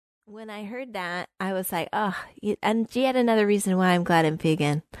When I heard that, I was like, oh, and yet another reason why I'm glad I'm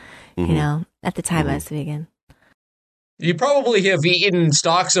vegan. You know, at the time I was vegan. You probably have eaten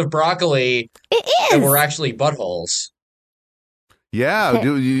stalks of broccoli that were actually buttholes. Yeah,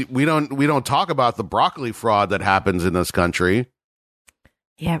 we don't talk about the broccoli fraud that happens in this country.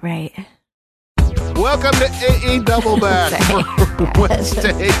 Yeah, right. Welcome to AE Double Back for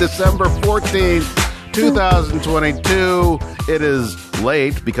Wednesday, December 14th, 2022. It is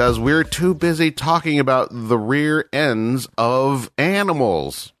late because we're too busy talking about the rear ends of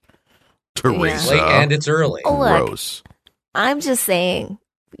animals. Teresa. Late and it's early. Gross. Look, I'm just saying,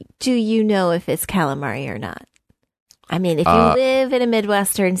 do you know if it's calamari or not? I mean, if you live in a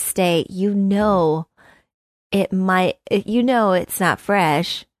Midwestern state, you know it might, you know it's not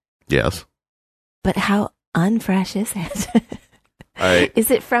fresh. Yes. But how unfresh is it? Is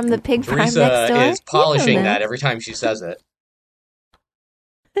it from the pig farm next door? Teresa is polishing that every time she says it.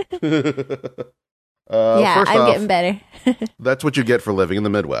 Yeah, I'm getting better. That's what you get for living in the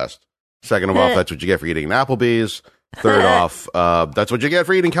Midwest. Second of all, that's what you get for eating Applebee's. Third off, that's what you get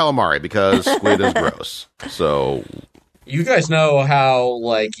for eating calamari because squid is gross. So you guys know how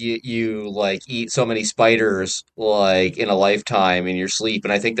like you like eat so many spiders like in a lifetime in your sleep,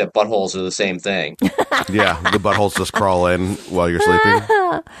 and I think that buttholes are the same thing. Yeah, the buttholes just crawl in while you're sleeping.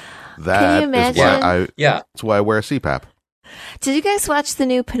 That is why that's why I wear a CPAP. Did you guys watch the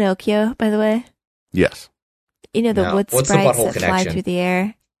new Pinocchio, by the way? Yes. You know the wood sprites that fly through the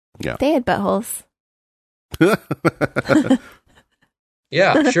air? Yeah. They had buttholes.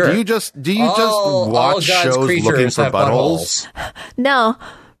 Yeah, sure. Do you just watch shows looking for buttholes? No,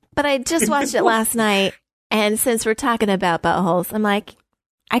 but I just watched it last night, and since we're talking about buttholes, I'm like,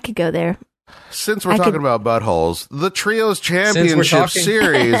 I could go there. Since we're talking about buttholes, the Trios Championship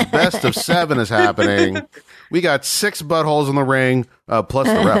Series Best of 7 is happening. We got 6 buttholes in the ring, plus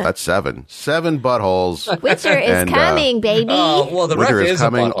the ref. That's 7. 7 buttholes. Winter is coming, baby. Well, the Winter ref is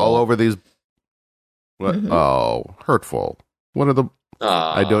coming all over these. What? Mm-hmm. Oh, hurtful. One of the.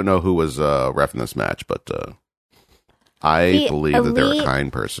 I don't know who was ref in this match, but I believe that they're a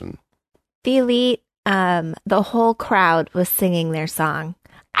kind person. The Elite, the whole crowd was singing their song.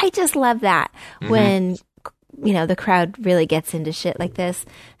 I just love that when, you know, the crowd really gets into shit like this.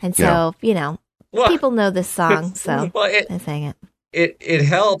 And so, you know, people know this song, so they sang it. It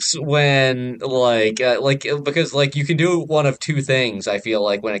helps when because like you can do one of two things. I feel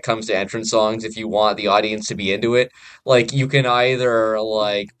like when it comes to entrance songs, if you want the audience to be into it, like you can either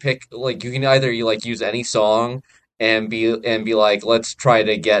use any song and be like, let's try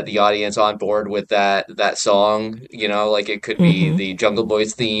to get the audience on board with that song. You know, like it could be the Jungle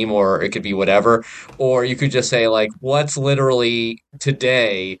Boys theme, or it could be whatever, or you could just say like, what's literally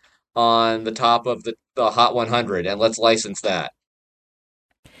today on the top of the Hot 100, and let's license that.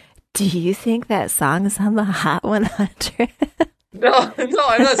 Do you think that song is on the Hot 100? No,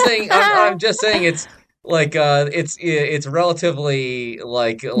 I'm not saying. I'm just saying it's like it's relatively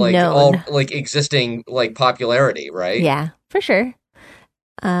like all like existing like popularity, right? Yeah, for sure.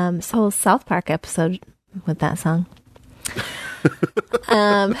 This whole South Park episode with that song.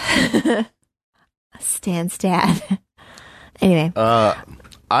 Stan's dad. Anyway,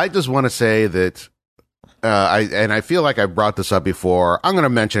 I just want to say that. I feel like I brought this up before. I'm going to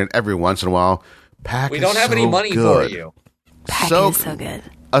mention it every once in a while. Pac we don't have any money for you. Pac is so good.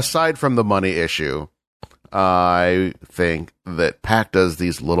 Aside from the money issue, I think that Pac does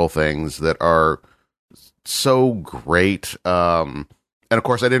these little things that are so great. And of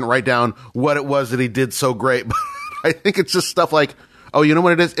course, I didn't write down what it was that he did so great, but I think it's just stuff like, oh, you know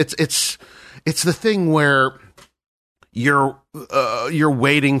what it is? It's the thing where you're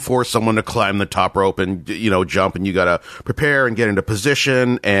waiting for someone to climb the top rope and, you know, jump, and you got to prepare and get into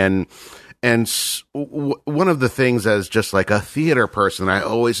position. And one of the things as just like a theater person, I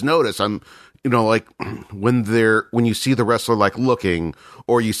always notice you know, like when you see the wrestler like looking,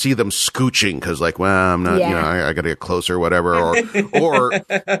 or you see them scooching because like, well, I'm not, you know, I got to get closer or whatever, or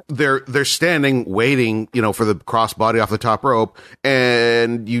they're standing waiting, you know, for the crossbody off the top rope,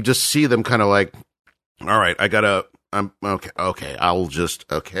 and you just see them kind of like, all right, I'm okay.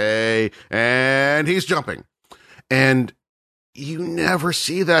 And he's jumping. And you never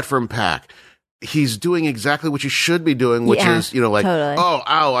see that from Pac. He's doing exactly what you should be doing, which is, you know, like, totally. Oh,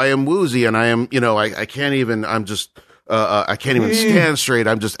 ow, I am woozy, and I am, you know, I can't even, I can't even stand straight.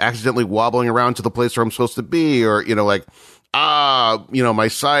 I'm just accidentally wobbling around to the place where I'm supposed to be, or, you know, like, you know, my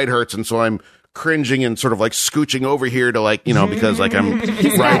side hurts, and so I'm cringing and sort of like scooching over here to like, you know, because like I'm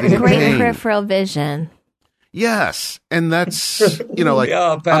He's got great peripheral vision. Yes, and that's, you know, like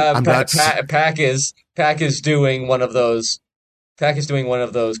Pac is doing one of those Pac is doing one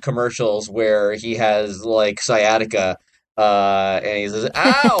of those commercials where he has like sciatica, and he says,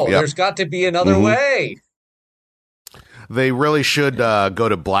 "Ow, Yep. there's got to be another Mhm. way." They really should go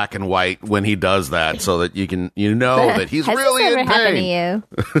to black and white when he does that, so that you know that he's Has really this ever in happened to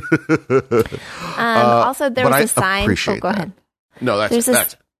pain. you? Also, there but was I a sign. Oh, appreciate go that. ahead. No, There's a-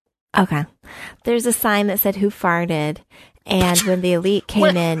 that's Okay. There's a sign that said, "Who farted?" And when the elite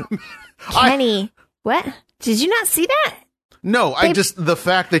came in, Kenny, what? Did you not see that? no. I just the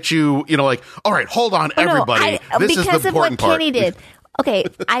fact that like, all right, hold on, Oh, no, everybody. This is because the of what important part. Kenny did. Okay,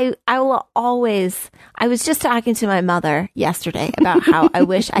 I will always. I was just talking to my mother yesterday about how I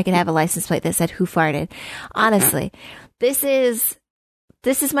wish I could have a license plate that said "Who farted." Honestly, this is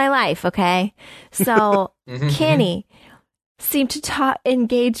my life. Okay, so Kenny seemed to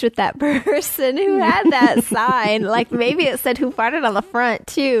engage with that person who had that sign. Like maybe it said "Who farted" on the front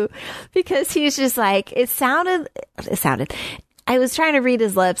too, because he was just like it sounded. I was trying to read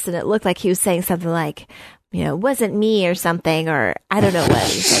his lips, and it looked like he was saying something like, it wasn't me or something, or I don't know what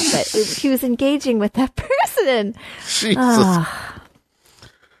he said, but he was engaging with that person. Jesus.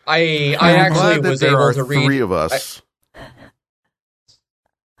 I I'm actually glad that was there able are to read. three of us.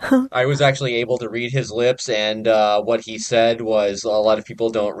 I was actually able to read his lips, and what he said was a lot of people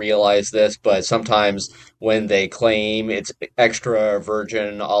don't realize this, but sometimes when they claim it's extra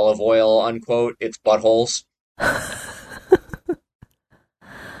virgin olive oil, unquote, it's buttholes.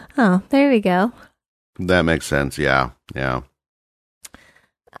 Oh, there we go. That makes sense. Yeah.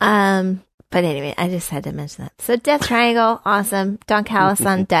 But anyway, I just had to mention that. So Death Triangle, awesome. Don Callis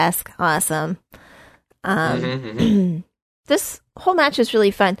on desk, awesome. This whole match was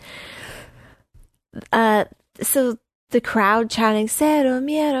really fun. So the crowd chanting "Cero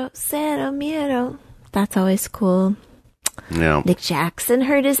miedo, cero miedo." That's always cool. Yeah. Nick Jackson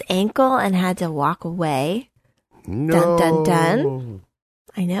hurt his ankle and had to walk away. No. Dun, dun, dun.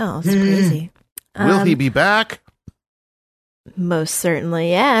 I know, it's crazy. Will he be back? Most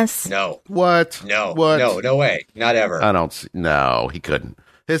certainly, yes. No, What? no, What? no way, not ever. I don't see. No, he couldn't.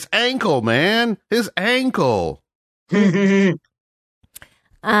 His ankle, man. His ankle. That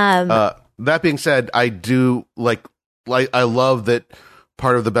being said, I do like I love that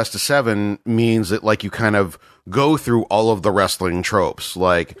part of the best of 7 means that like you kind of go through all of the wrestling tropes.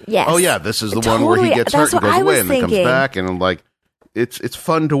 Like, Yes. oh yeah, this is the one where he Totally. gets That's hurt and what goes I was away and then comes thinking. back, and like it's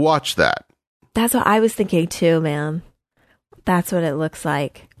fun to watch that. That's what I was thinking too, man. That's what it looks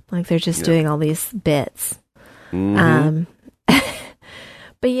like. Like they're just doing all these bits. Mhm.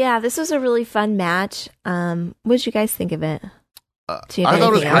 But yeah, this was a really fun match. What did you guys think of it? Do you have I thought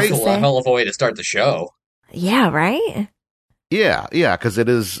it was anything else great. to A say? hell of a way to start the show. Yeah, right? Yeah, because it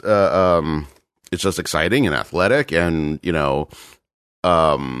is. It's just exciting and athletic, and yeah.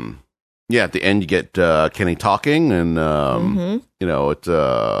 At the end, you get Kenny talking, and it's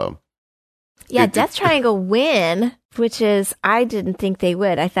Yeah, Death Triangle win, which is, I didn't think they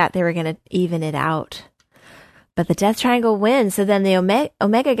would. I thought they were going to even it out. But the Death Triangle wins. So then the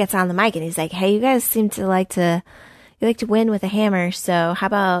Omega gets on the mic and he's like, "Hey, you guys seem to like to win with a hammer. So how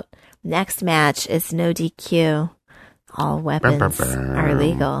about next match? It's no DQ. All weapons are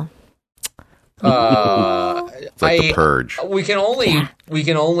legal." it's like the Purge. We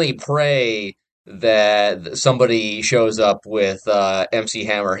can only pray that somebody shows up with MC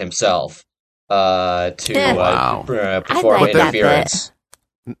Hammer himself to Wow. perform like that interference.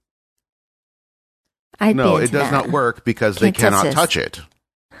 No, it does not work because they Can't touch cannot this. touch it.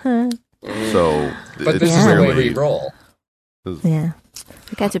 Huh. So, But it's this is the way we clearly- roll. Yeah.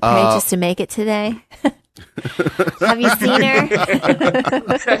 We got to pray just to make it today. Have you seen her?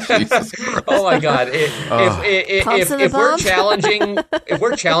 Jesus Christ. Oh my God! Pumps in the If we're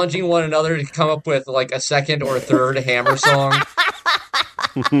bump? challenging one another to come up with like a second or third Hammer song,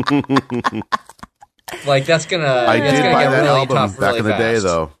 like that's gonna I that's did gonna buy get that really album tough back really in the day, fast.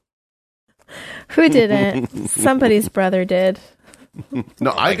 though. Who didn't? Somebody's brother did.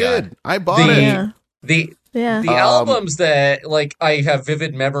 No, I my God. did. I bought The- it. Yeah. The Yeah. The albums that like I have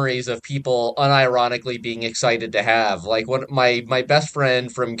vivid memories of people unironically being excited to have. Like one my best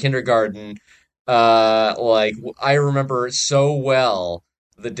friend from kindergarten, I remember so well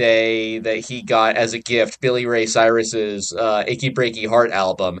the day that he got as a gift Billy Ray Cyrus's Achy Breaky Heart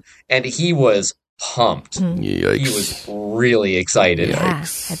album, and he was pumped. Yikes. He was really excited. Yeah,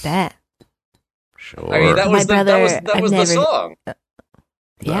 Yikes. I bet. Sure. I mean that My was that was brother, that was I've the never- song.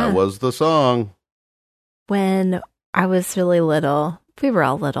 Yeah. That was the song. When I was really little, we were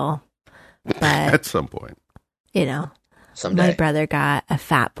all little, but At some point. my Someday. brother got a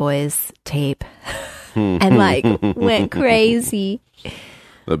Fat Boys tape and like went crazy.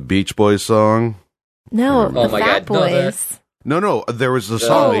 The Beach Boys song. No, Oh the my Fat God, no, Boys. No, there was a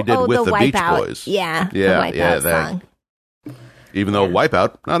song they did with the Beach Wipeout. Boys. Yeah, Yeah, the Wipeout that. song. Even though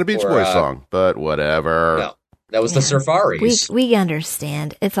Wipeout, not a Beach Boys song, but whatever. No, that was the Surfaris. We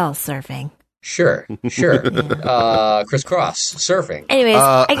understand. It's all surfing. Sure. Crisscross surfing. Anyways,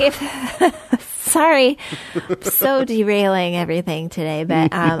 I gave. Sorry, so derailing everything today,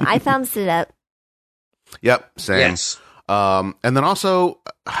 but I thumbs it up. Yep, same. Yes. And then also,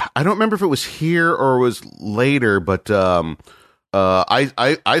 I don't remember if it was here or was later, but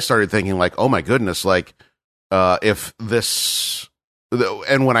I started thinking like, oh my goodness, like if this,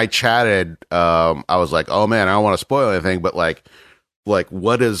 and when I chatted, I was like, oh man, I don't want to spoil anything, but like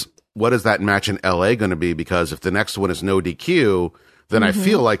what is that match in LA going to be? Because if the next one is no DQ, then I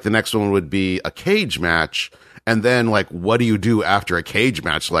feel like the next one would be a cage match. And then like, what do you do after a cage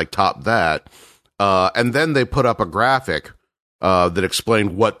match? Like top that. And then they put up a graphic that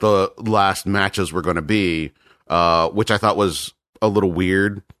explained what the last matches were going to be, which I thought was a little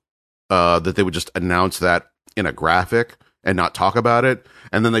weird, that they would just announce that in a graphic and not talk about it.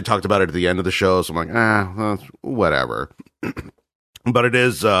 And then they talked about it at the end of the show. So I'm like, well, whatever. But it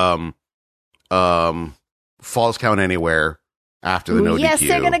is Falls Count Anywhere after the no yes, DQ.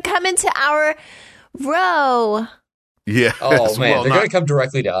 they're going to come into our row. Yeah. Oh, man, they're going to come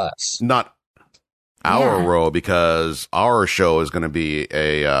directly to us. Not our row, because our show is going to be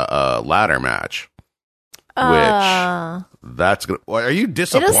a ladder match. Which that's going to... Are you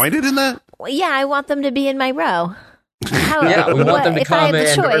disappointed in that? Yeah, I want them to be in my row. Yeah, we want them to come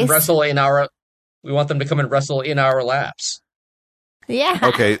and wrestle in our... We want them to come and wrestle in our laps. Yeah.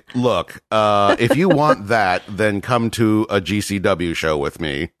 Okay, look, if you want that, then come to a GCW show with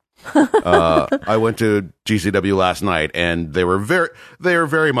me. I went to GCW last night, and they are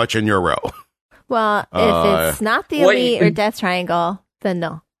very much in your row. Well, if it's not the Elite or Death Triangle, then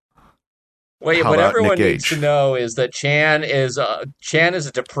no. Wait, what everyone needs to know is that Chan is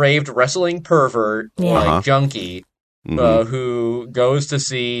a depraved wrestling pervert, like junkie, who goes to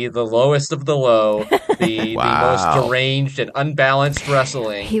see the lowest of the low, the most deranged and unbalanced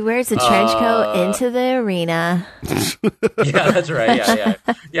wrestling. He wears a trench coat into the arena. Yeah, that's right.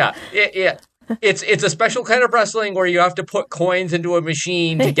 Yeah. It's a special kind of wrestling where you have to put coins into a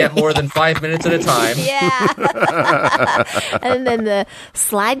machine to get more than 5 minutes at a time. Yeah. And then the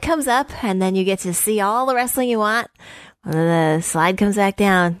slide comes up, and then you get to see all the wrestling you want. And then the slide comes back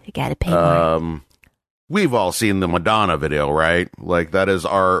down. You got to pay more. We've all seen the Madonna video, right? Like that is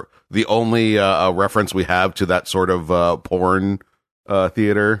the only reference we have to that sort of porn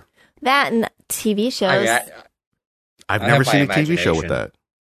theater. That and TV shows. I've never seen a TV show with that.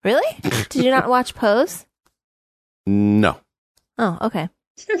 Really? Did you not watch Pose? No. Oh, okay.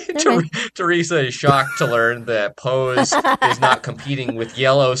 Teresa is shocked to learn that Pose is not competing with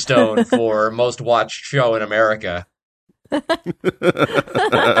Yellowstone for most watched show in America.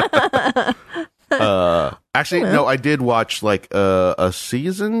 Actually, no, I did watch like a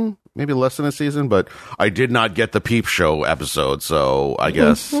season, maybe less than a season, but I did not get the Peep Show episode, so I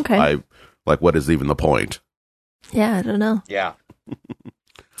guess what is even the point? Yeah, I don't know. Yeah.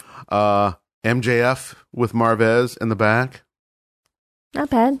 MJF with Marvez in the back. Not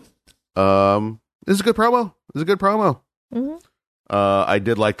bad. This is a good promo. Mm-hmm. I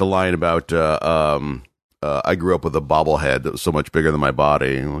did like the line about I grew up with a bobblehead that was so much bigger than my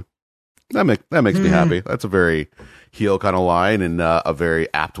body. That makes me happy. That's a very heel kind of line, and a very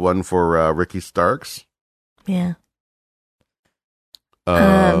apt one for Ricky Starks. Yeah.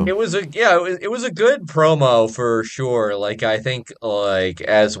 It was a good promo for sure. Like I think like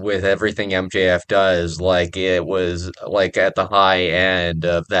as with everything MJF does, like it was like at the high end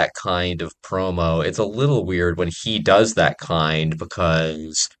of that kind of promo. It's a little weird when he does that kind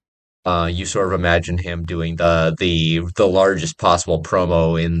because you sort of imagine him doing the largest possible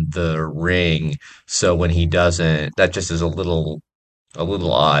promo in the ring. So when he doesn't, that just is a little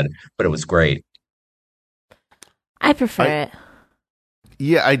odd, but it was great. I prefer it.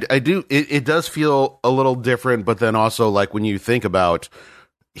 Yeah, I do. It does feel a little different, but then also like when you think about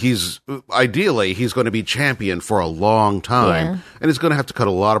he's going to be champion for a long time, and he's going to have to cut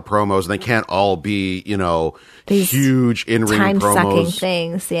a lot of promos, and they can't all be, these huge in-ring promos. Time-sucking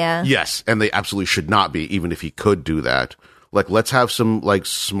things, yeah. Yes, and they absolutely should not be, even if he could do that. Like, let's have some like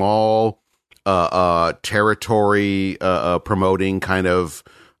small territory promoting kind of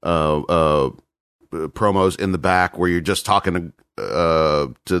promos in the back where you're just talking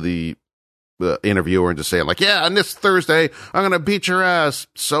to the interviewer and just saying like, yeah, on this Thursday I'm gonna beat your ass,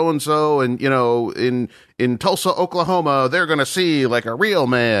 so and so, and in Tulsa, Oklahoma, they're gonna see like a real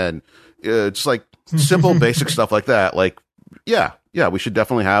man. It's like simple, basic stuff like that. Like, yeah, we should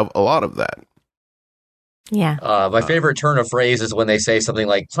definitely have a lot of that. Yeah. My favorite turn of phrase is when they say something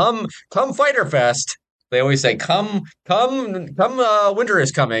like "Come, come, Fighter Fest." They always say "Come, come, come." Winter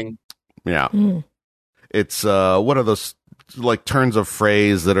is coming. Yeah. Mm. It's one of those like turns of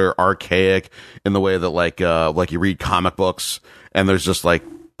phrase that are archaic in the way that like you read comic books and there's just like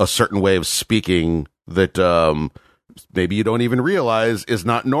a certain way of speaking that maybe you don't even realize is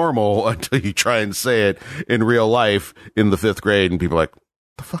not normal until you try and say it in real life in the 5th grade and people are like, what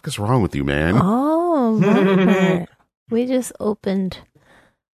the fuck is wrong with you, man? Oh, Robert. We just opened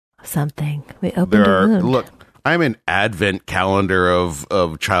something. We opened a wound. Look, I'm an advent calendar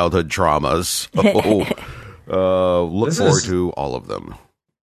of childhood traumas. So look forward to all of them.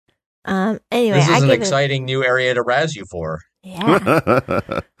 Anyway, this is an exciting new area to razz you for. Yeah.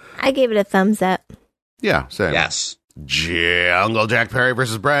 I gave it a thumbs up. Yeah, same. Yes. Jungle Jack Perry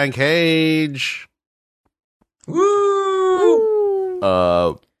versus Brian Cage. Woo!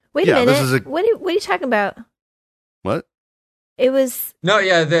 Wait a minute. What are you talking about? What? It was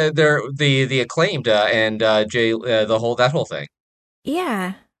the acclaimed and Jay that whole thing.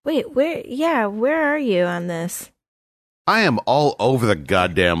 Yeah. Wait, where are you on this? I am all over the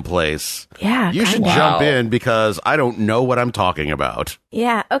goddamn place. Yeah. You should jump in because I don't know what I'm talking about.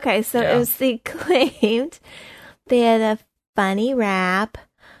 Yeah. Okay. So it was the acclaimed. They had a funny rap,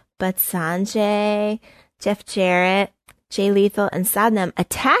 but Sanjay, Jeff Jarrett, Jay Lethal, and Sadnam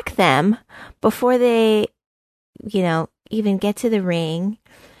attack them before they, even get to the ring.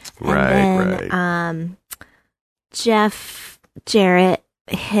 And then, Jeff Jarrett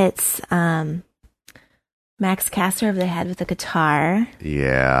hits Max Caster over the head with a guitar.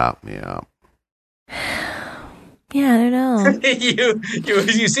 Yeah. Yeah, I don't know.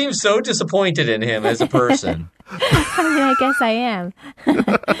 you seem so disappointed in him as a person. I guess I am.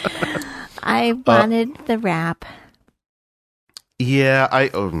 I wanted the rap. Yeah,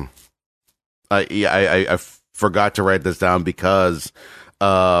 I forgot to write this down because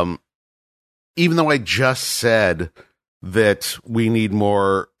even though I just said that we need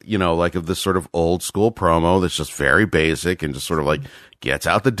more, like of this sort of old school promo that's just very basic and just sort of like gets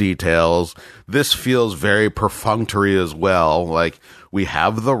out the details. This feels very perfunctory as well. Like we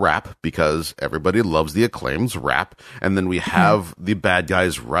have the rap because everybody loves the Acclaimed's rap. And then we have the bad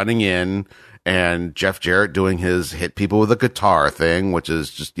guys running in and Jeff Jarrett doing his hit people with a guitar thing, which is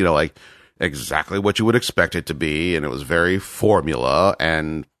just, like exactly what you would expect it to be. And it was very formula.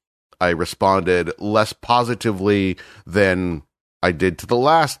 And I responded less positively than I did to the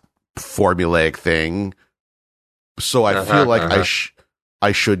last formulaic thing. So I feel like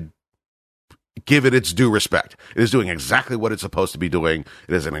I should give it its due respect. It is doing exactly what it's supposed to be doing.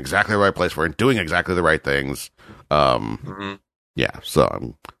 It is in exactly the right place for it, doing exactly the right things. Yeah,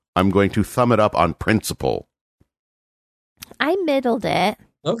 so I'm going to thumb it up on principle. I middled it.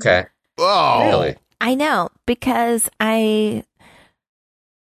 Okay. Oh, really? I know, because I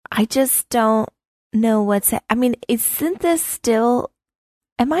just don't know isn't this still...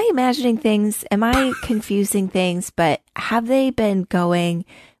 Am I imagining things? Am I confusing things? But have they been going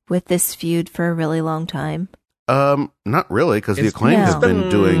with this feud for a really long time? Not really, because the Acclaimed have been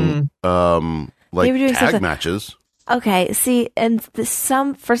doing tag matches. Okay, see, and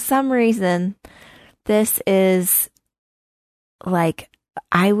for some reason, this is like,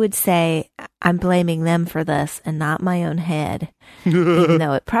 I would say I'm blaming them for this and not my own head, even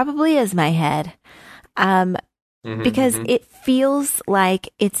though it probably is my head. Because it feels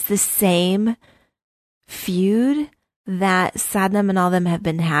like it's the same feud that Sadnam and all them have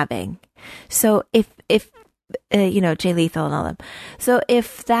been having. So if Jay Lethal and all them. So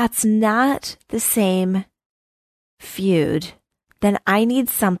if that's not the same feud, then I need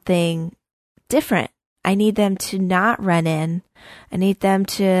something different. I need them to not run in. I need them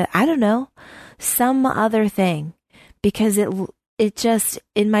to, I don't know, some other thing, because it just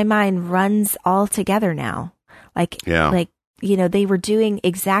in my mind runs all together now. They were doing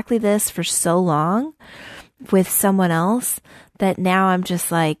exactly this for so long with someone else that now I'm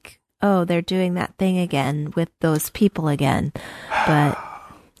just like, oh, they're doing that thing again with those people again. But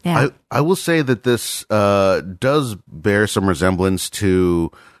yeah, I will say that this does bear some resemblance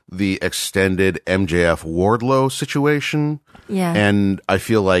to the extended MJF Wardlow situation. Yeah. And I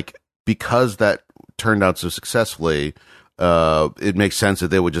feel like because that turned out so successfully, it makes sense that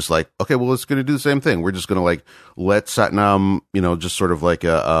they would just like, okay, well, it's going to do the same thing. We're just going to like let Satnam, just sort of like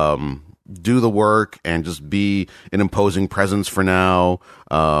do the work and just be an imposing presence for now.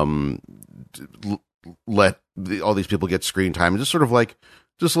 Let all these people get screen time and just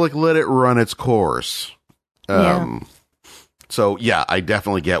let it run its course. So yeah, I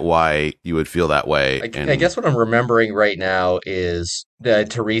definitely get why you would feel that way. I guess what I'm remembering right now is that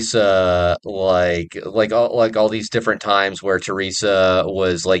Teresa, like all these different times where Teresa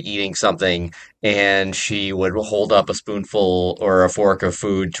was like eating something and she would hold up a spoonful or a fork of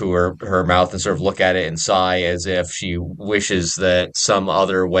food to her mouth and sort of look at it and sigh as if she wishes that some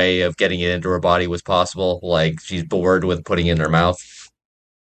other way of getting it into her body was possible. Like she's bored with putting it in her mouth.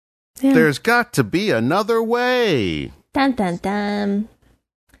 Yeah. There's got to be another way. Dun dun dun.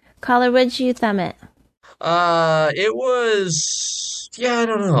 Caller, would you thumb it? It was, yeah, I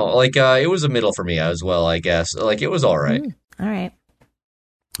don't know. Like, it was a middle for me as well, I guess. Like, it was all right. All right.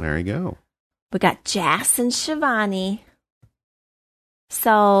 There you go. We got Jas and Shivani.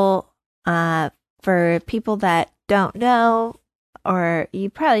 So, for people that don't know, or you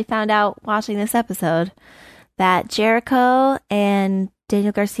probably found out watching this episode, that Jericho and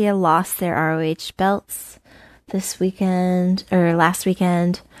Daniel Garcia lost their ROH belts this weekend, or last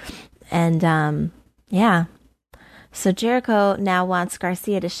weekend. And, yeah. So Jericho now wants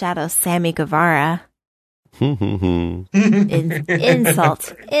Garcia to shadow Sammy Guevara.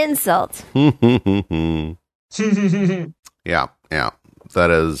 Insult. Yeah.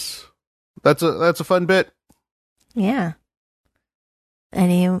 That's a fun bit. Yeah.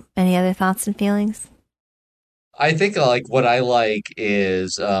 Any other thoughts and feelings? I think like what I like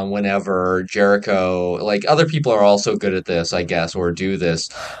is whenever Jericho, like other people are also good at this, I guess, or do this,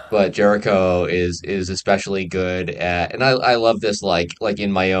 but Jericho is especially good at, and I love this like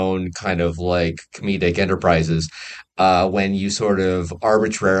in my own kind of like comedic enterprises, when you sort of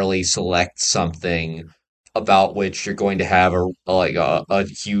arbitrarily select something about which you're going to have a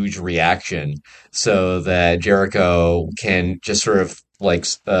huge reaction, so that Jericho can just sort of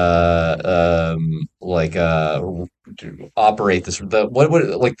operate this the what would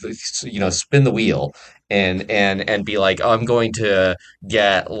like spin the wheel and be like, oh, I'm going to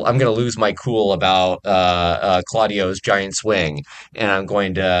lose my cool about Claudio's giant swing, and I'm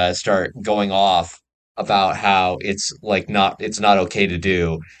going to start going off about how it's not okay to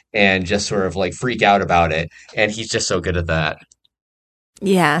do, and just sort of like freak out about it, and he's just so good at that.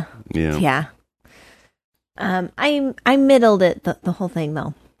 Yeah. I middled it the whole thing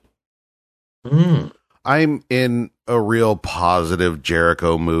though. I'm in a real positive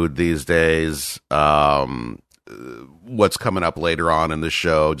Jericho mood these days. What's coming up later on in the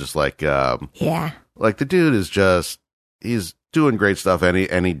show, just like like the dude is just, he's doing great stuff,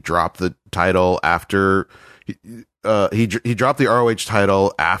 and he dropped the title after he dropped the ROH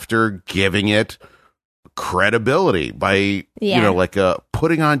title after giving it credibility by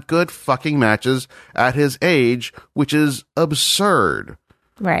putting on good fucking matches at his age, which is absurd.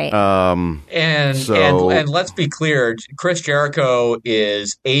 Right. And let's be clear, Chris Jericho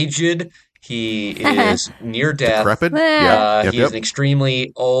is aged. He is near death. Decrepit. He's an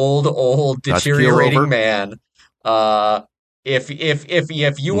extremely old, deteriorating man.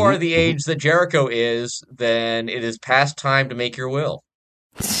 If you are the age that Jericho is, then it is past time to make your will.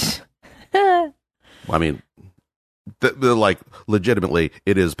 I mean, legitimately,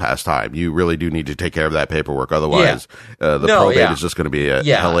 it is past time. You really do need to take care of that paperwork. Otherwise, probate is just going to be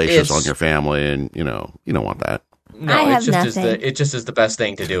hellacious on your family, and you don't want that. No, it just is the best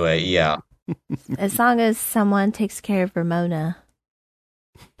thing to do it. Yeah. As long as someone takes care of Ramona,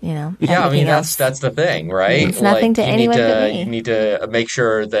 Yeah, I mean that's the thing, right? It's nothing to anyone but me. You need to make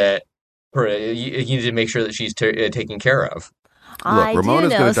sure that she's taken care of. Look,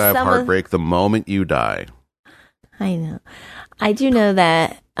 Ramona's going to die of heartbreak the moment you die. I know. I do know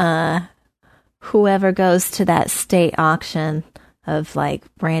that whoever goes to that state auction of like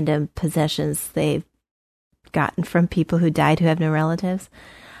random possessions they've gotten from people who died who have no relatives,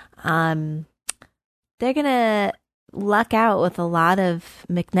 they're going to luck out with a lot of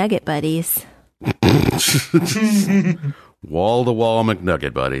McNugget buddies. Wall-to-wall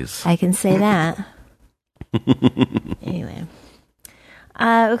McNugget buddies. I can say that. Anyway.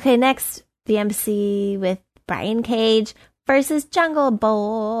 Okay, next, the MC with Brian Cage versus Jungle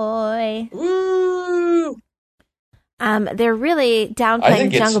Boy. Woo! They're really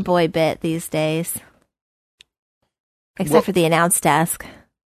downplaying Jungle Boy bit these days. Except for the announce desk.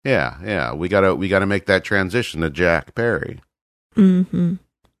 Yeah. We gotta make that transition to Jack Perry. Mm-hmm.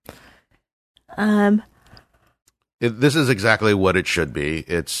 This is exactly what it should be.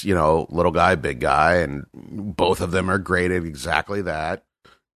 It's, little guy, big guy, and both of them are great at exactly that.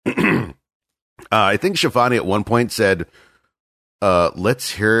 I think Shivani at one point said,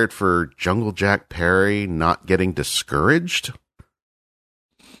 let's hear it for Jungle Jack Perry not getting discouraged.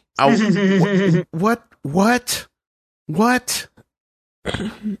 What?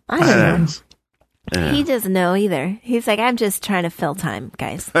 I don't know. He doesn't know either. He's like, I'm just trying to fill time,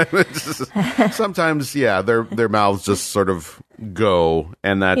 guys. Sometimes, yeah, their mouths just sort of go,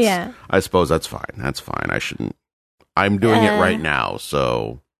 and that's, I suppose that's fine. That's fine. I shouldn't. I'm doing it right now,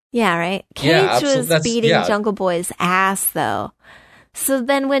 so. Yeah, right. Cage was beating Jungle Boy's ass, though. So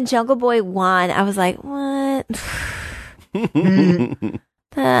then when Jungle Boy won, I was like, what?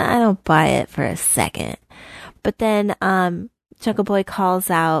 I don't buy it for a second. But then Jungle Boy calls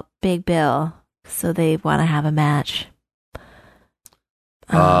out Big Bill, so they want to have a match.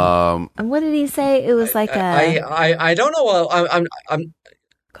 And what did he say? It was like I don't know. I'm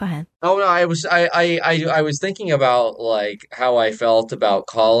Go ahead. Oh no, I was thinking about like how I felt about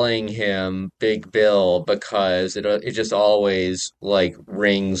calling him Big Bill because it just always like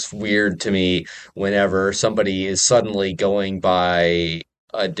rings weird to me whenever somebody is suddenly going by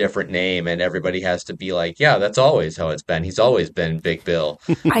a different name and everybody has to be like, yeah, that's always how it's been. He's always been Big Bill.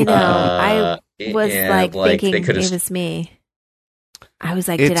 I know. I was like thinking it was me. I was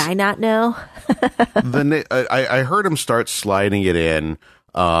like, did I not know? I heard him start sliding it in.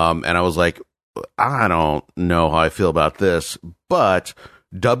 And I was like, I don't know how I feel about this, but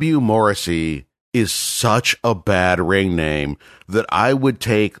W. Morrissey is such a bad ring name that I would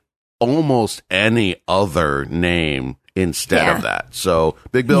take almost any other name instead of that. So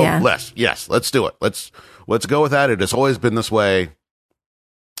Big Bill, let's do it. Let's go with that. It has always been this way.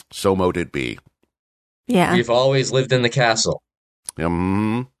 So mote it be. Yeah. We've always lived in the castle.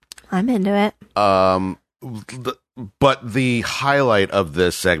 I'm into it. But the highlight of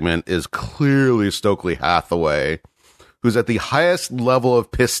this segment is clearly Stokely Hathaway, who's at the highest level of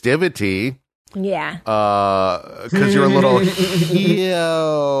festivity. Yeah. Because you're a little heel.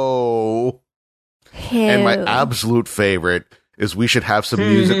 And my absolute favorite is we should have some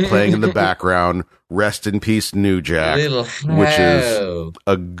music playing in the background. Rest in peace, New Jack, which is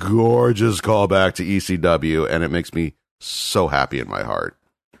a gorgeous callback to ECW, and it makes me so happy in my heart.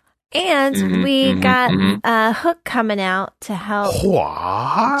 And we got Hook coming out to help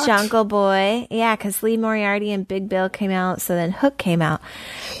Jungle Boy. Yeah, because Lee Moriarty and Big Bill came out, so then Hook came out.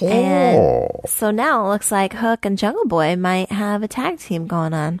 And so now it looks like Hook and Jungle Boy might have a tag team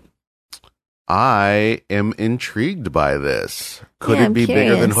going on. I am intrigued by this. Could it be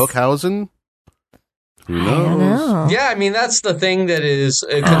bigger than Hookhausen? Who knows? I don't know. Yeah, I mean, that's the thing that is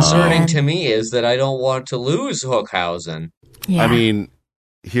concerning to me is that I don't want to lose Hookhausen. Yeah. I mean,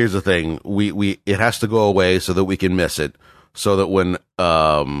 here's the thing. It has to go away so that we can miss it. So that when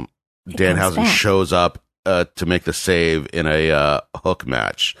Danhausen shows up to make the save in a Hook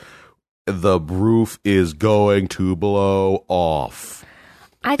match, the roof is going to blow off.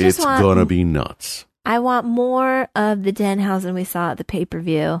 It's going to be nuts. I want more of the Danhausen we saw at the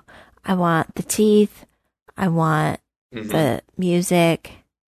pay-per-view. I want the teeth. I want the music.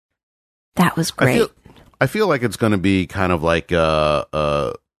 That was great. I feel like it's going to be kind of like what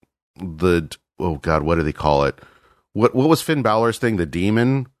do they call it? What was Finn Balor's thing? The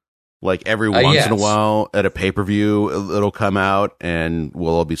Demon? Like every once in a while at a pay-per-view, it'll come out and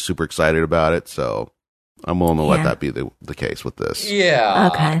we'll all be super excited about it. So I'm willing to let that be the case with this. Yeah.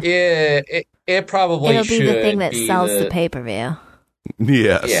 Okay. It probably It'll should be the thing that sells the pay-per-view.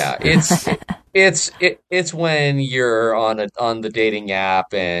 Yes. Yeah. It's when you're on the dating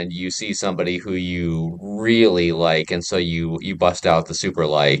app and you see somebody who you really like, and so you bust out the super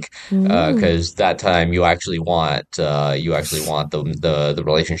like because that time you actually want the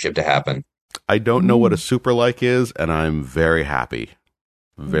relationship to happen. I don't know what a super like is, and I'm very happy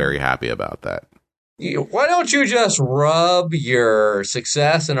about that. Why don't you just rub your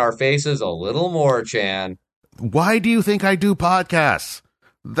success in our faces a little more, Chan? Why do you think I do podcasts?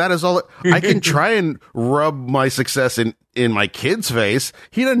 That is all. I can try and rub my success in my kid's face.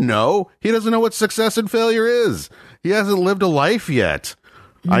 He doesn't know. He doesn't know what success and failure is. He hasn't lived a life yet.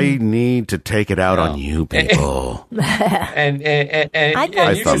 I need to take it out on you people. and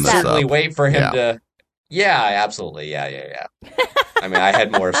you should certainly wait for him to. Yeah, absolutely. Yeah. I mean, I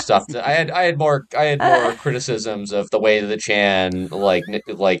had more stuff. I had more criticisms of the way that Chan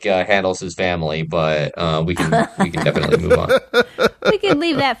handles his family, but we can definitely move on. We can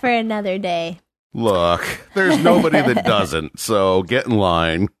leave that for another day. Look, there's nobody that doesn't, so get in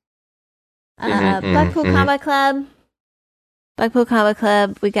line. Blackpool Combat Club. Blackpool Combat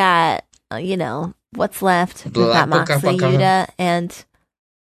Club. We got what's left. We got Moxley, Yuta, and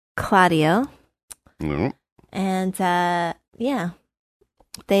Claudio. Mm-hmm. And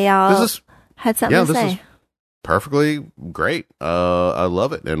they all had something to say. Is perfectly great. I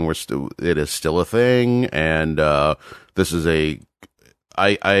love it, and it is still a thing. And this is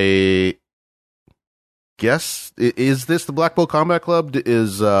I guess, is this the Blackpool Combat Club?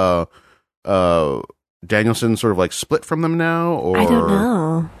 Is Danielson sort of like split from them now, or I don't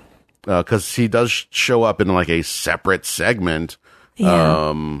know. Because he does show up in like a separate segment.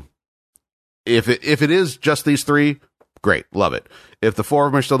 Yeah. If it is just these three, great, love it. If the four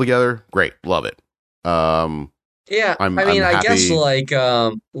of them are still together, great, love it. Yeah, I'm I mean, I guess happy. like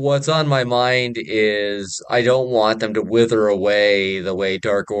what's on my mind is I don't want them to wither away the way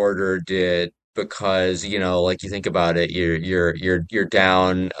Dark Order did because, like you think about it, you're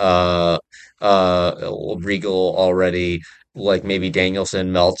down Regal already. Like maybe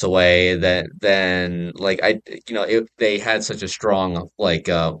Danielson melts away, then like they had such a strong like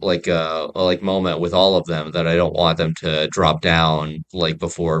moment with all of them that I don't want them to drop down like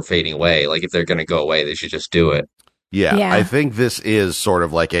before fading away. Like if they're gonna go away, they should just do it. Yeah, I Yeah. think this is sort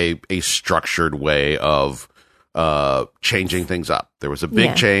of like a structured way of changing things up. There was a big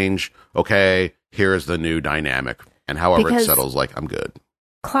Yeah. change. Okay, here's the new dynamic. And however it Because- settles, like, I'm good.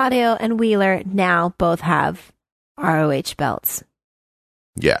 Claudio and Wheeler now both have ROH belts.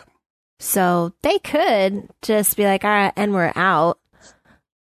 Yeah. So they could just be like, all right, and we're out.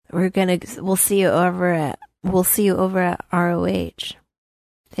 We'll see you over at ROH.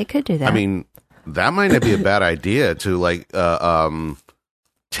 They could do that. I mean, that might not be a bad idea to like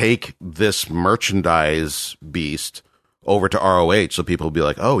take this merchandise beast over to ROH so people will be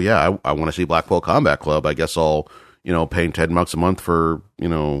like, oh yeah, I want to see Blackpool Combat Club. I guess I'll, paying $10 a month for,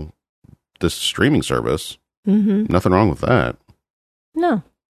 this streaming service. Mm-hmm. Nothing wrong with that. No.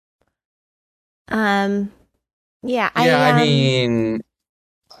 Yeah. I mean,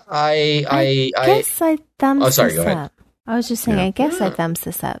 I guess I thumbs Oh, sorry, this go ahead. up. I was just saying, Yeah. I guess I thumbs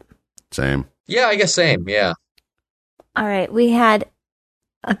this up. Same. yeah, I guess same. Yeah. All right, we had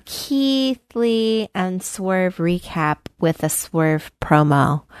a Keith Lee and Swerve recap with a Swerve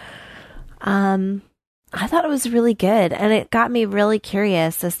promo. I thought it was really good, and it got me really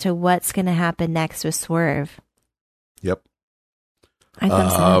curious as to what's going to happen next with Swerve. Yep. I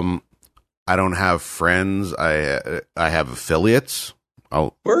thumbs it up. I don't have friends. I have affiliates.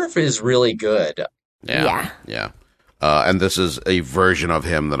 Swerve is really good. Yeah. And this is a version of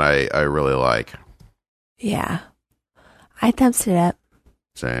him that I really like. Yeah. I thumbs it up.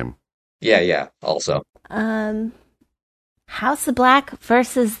 Same. Yeah, also. House of Black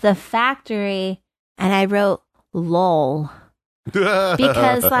versus The Factory, and I wrote lol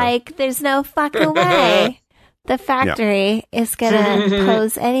because like there's no fucking way The Factory is gonna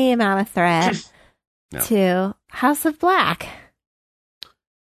pose any amount of threat to House of Black.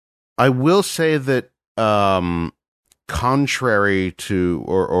 I will say that contrary to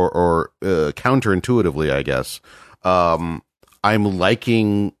or counterintuitively, I guess, I'm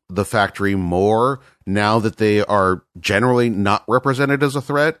liking The Factory more now that they are generally not represented as a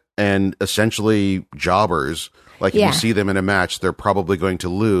threat and essentially jobbers. Like if you see them in a match, they're probably going to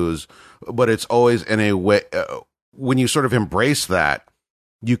lose, but it's always in a way, when you sort of embrace that,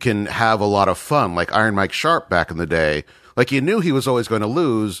 you can have a lot of fun. Like Iron Mike Sharp back in the day, like you knew he was always going to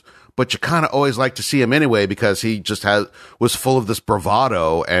lose, but you kind of always like to see him anyway because he just was full of this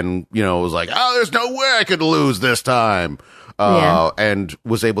bravado and, was like, oh, there's no way I could lose this time. And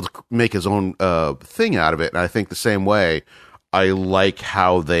was able to make his own thing out of it. And I think the same way, I like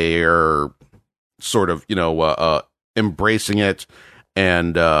how they're sort of, embracing it.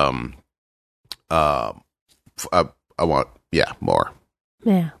 And I want, more.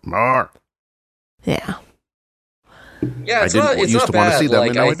 Yeah. More. Yeah. Yeah, I didn't used to want to see them,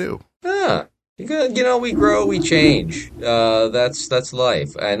 and now I do. Yeah. We grow, we change. That's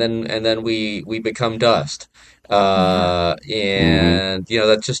life. And then we become dust. And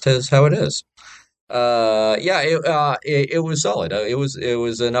that just is how it is. It was solid. It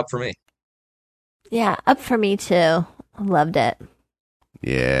was an up for me. Yeah, up for me too. Loved it.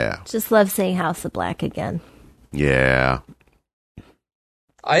 Yeah. Just love seeing House of Black again. Yeah.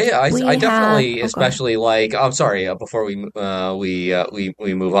 I definitely have, especially like. I'm sorry. Before we move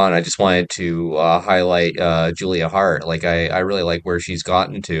on, I just wanted to highlight Julia Hart. Like I really like where she's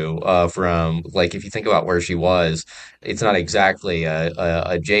gotten to from like if you think about where she was, it's not exactly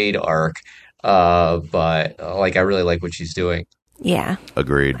a Jade arc, but like I really like what she's doing. Yeah.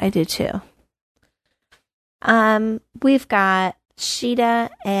 Agreed. I do too. We've got Sheeta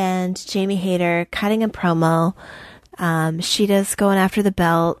and Jamie Hayter cutting a promo. Sheeta's going after the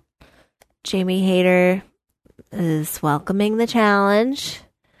belt. Jamie Hayter is welcoming the challenge.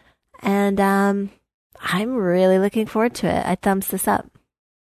 And I'm really looking forward to it. I thumbs this up.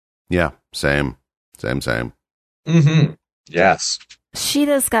 Yeah, same. Mm-hmm. Yes.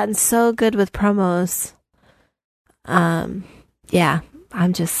 Sheeta's gotten so good with promos. Yeah,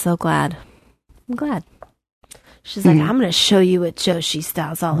 I'm just so glad. I'm glad. She's like, I'm going to show you what Joshi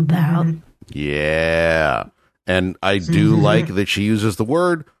Style's all about. Yeah. And I do like that she uses the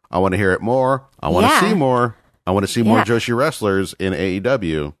word. I want to hear it more. I want to see more. I want to see more Joshi wrestlers in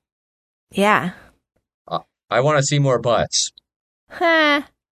AEW. Yeah. I want to see more butts. Huh.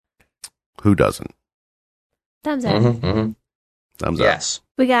 Who doesn't? Thumbs up. Thumbs up. Yes.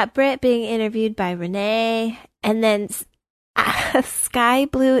 We got Britt being interviewed by Renee, and then Sky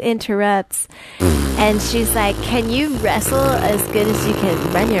Blue interrupts, and she's like, "Can you wrestle as good as you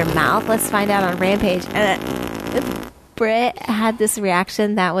can run your mouth? Let's find out on Rampage." And Britt had this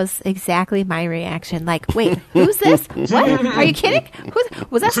reaction that was exactly my reaction. Like, wait, who's this? What? Are you kidding?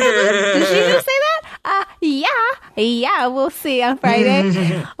 Was that Sky Blue? Did she just say that? Yeah, we'll see on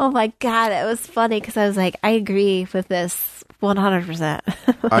Friday. Oh my God, it was funny because I was like, I agree with this 100%.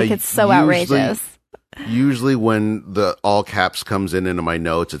 It's so outrageous. Usually when the all caps comes into my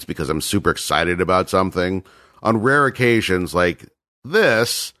notes, it's because I'm super excited about something. On rare occasions like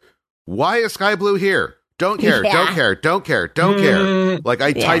this, why is Sky Blue here? Don't care, don't care, don't care, don't care. Like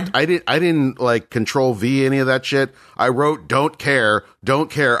I typed, I didn't like Control V any of that shit. I wrote don't care, don't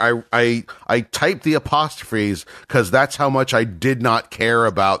care. I typed the apostrophes because that's how much I did not care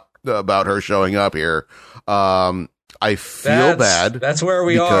about her showing up here. I feel bad. That's where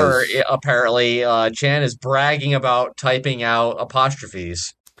we are. Apparently, Chan is bragging about typing out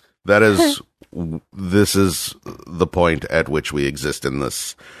apostrophes. This is the point at which we exist in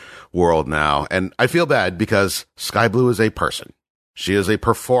this world now. And I feel bad because Sky Blue is a person. She is a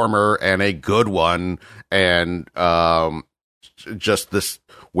performer and a good one. And just this,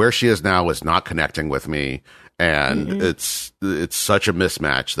 where she is now is not connecting with me. And it's such a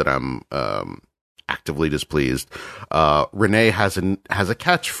mismatch that I'm actively displeased. Renee has a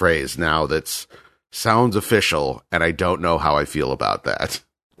catchphrase now that's sounds official, and I don't know how I feel about that.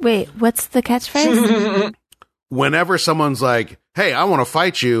 Wait, what's the catchphrase? Whenever someone's like, "Hey, I want to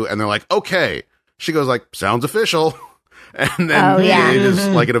fight you," and they're like, "Okay," she goes like, "Sounds official," and then it is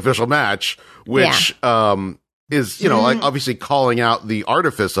like an official match, which is like obviously calling out the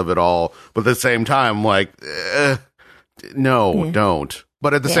artifice of it all, but at the same time, like, no, don't.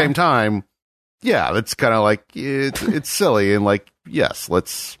 But at the same time, yeah, that's kind of like it's silly and like, yes,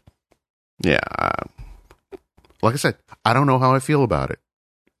 let's, like I said, I don't know how I feel about it.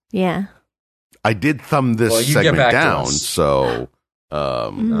 Yeah. I did thumb this segment down, so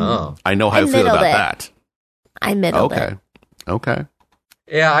I know how I feel about that. I middled it. Okay.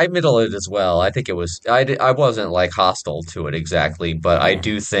 Yeah, I middled it as well. I think it was, I wasn't like hostile to it exactly, but I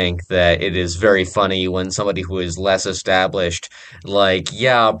do think that it is very funny when somebody who is less established, like,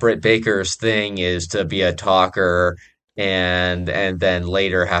 Britt Baker's thing is to be a talker and then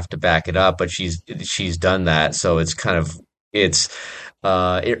later have to back it up, but she's done that, so it's kind of,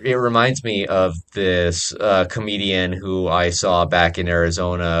 it reminds me of this comedian who I saw back in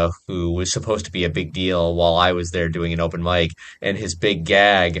Arizona who was supposed to be a big deal while I was there doing an open mic, and his big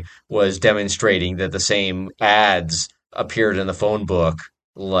gag was demonstrating that the same ads appeared in the phone book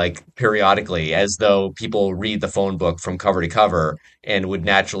like periodically, as though people read the phone book from cover to cover and would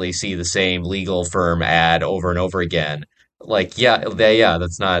naturally see the same legal firm ad over and over again. Like,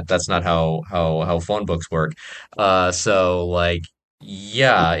 that's not how phone books work. So like,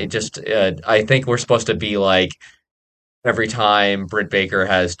 it just, I think we're supposed to be like, every time Britt Baker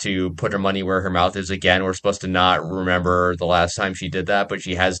has to put her money where her mouth is again, we're supposed to not remember the last time she did that, but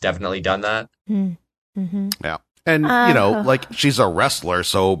she has definitely done that. Mm-hmm. Yeah. And, like, she's a wrestler,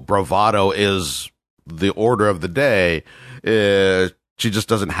 so bravado is the order of the day. She just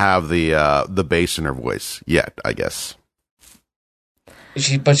doesn't have the bass in her voice yet, I guess.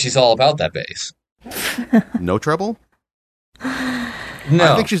 But she's all about that bass. No treble?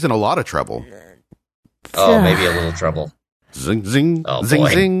 No. I think she's in a lot of trouble. Oh, maybe a little trouble. Zing, zing, zing,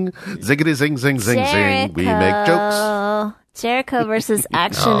 zing, ziggity, zing, zing, zing, zing. We make jokes. Jericho versus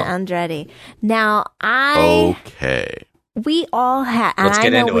Action Andretti. Now, we all had, and I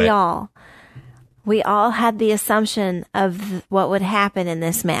know we all had the assumption of what would happen in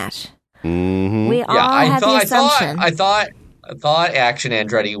this match. Mm-hmm. We all had the assumption. I thought Action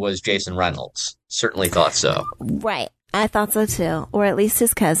Andretti was Jason Reynolds. Certainly thought so. Right. I thought so too, or at least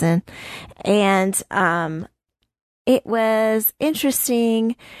his cousin. And it was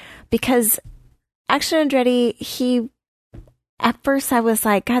interesting because Action Andretti, at first I was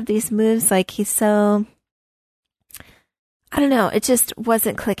like, God, these moves, like he's so, I don't know, it just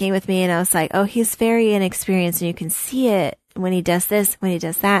wasn't clicking with me. And I was like, oh, he's very inexperienced and you can see it when he does this, when he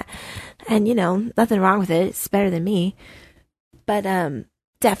does that. And, nothing wrong with it. It's better than me. But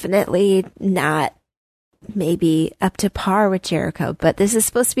definitely not maybe up to par with Jericho, but this is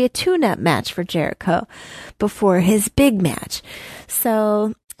supposed to be a tune-up match for Jericho before his big match.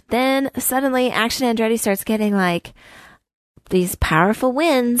 So then suddenly Action Andretti starts getting like these powerful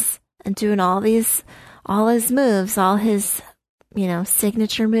wins and doing all his moves, all his,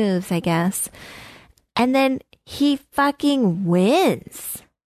 signature moves, I guess. And then he fucking wins.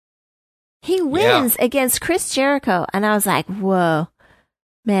 He wins against Chris Jericho. And I was like, whoa,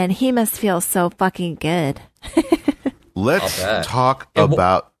 man, he must feel so fucking good. Let's talk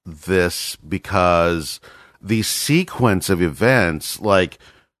about this, because the sequence of events, like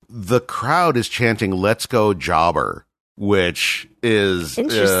the crowd is chanting, "Let's go, Jobber," which is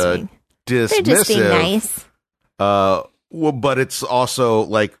interesting. Dismissive. They're just being nice. Well, but it's also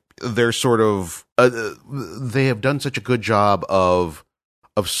like they're sort of they have done such a good job of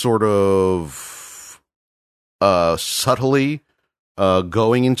sort of subtly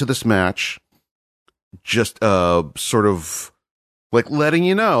going into this match, just sort of like letting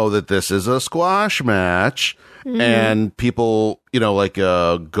you know that this is a squash match, and people, like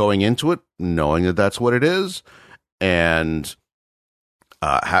going into it knowing that that's what it is, and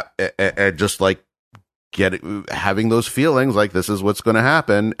just like having those feelings like this is what's going to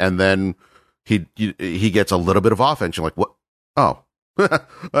happen, and then he gets a little bit of offense. You're like, what? Oh,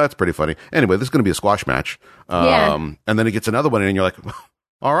 that's pretty funny. Anyway, this is going to be a squash match. And then he gets another one, and you're like,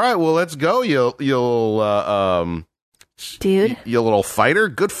 all right, well, let's go. Dude, you little fighter.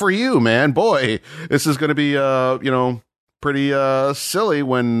 Good for you, man. Boy, this is going to be, pretty silly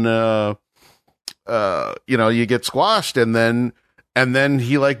when, you get squashed, and then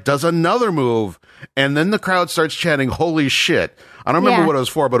he like does another move, and then the crowd starts chanting, "Holy shit." I don't remember what it was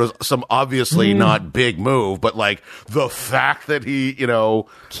for, but it was some obviously not big move, but like the fact that he,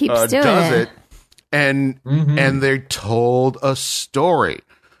 keeps does it. And they told a story.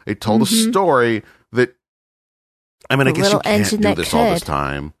 They told a story that, I mean, I guess you can't do this all this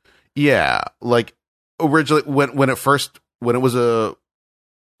time. Yeah. Like originally when he first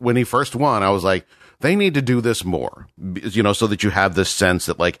won, I was like, they need to do this more, so that you have this sense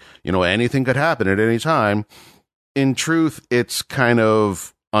that like, anything could happen at any time. In truth, it's kind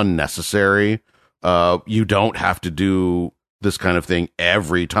of unnecessary. You don't have to do this kind of thing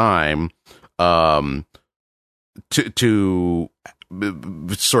every time, to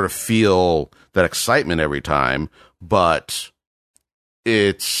sort of feel that excitement every time. But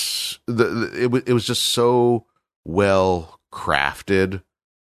it was just so well crafted.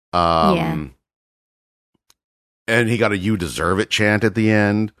 And he got a "You deserve it" chant at the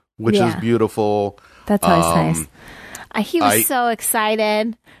end, which is beautiful. That's always nice. He was so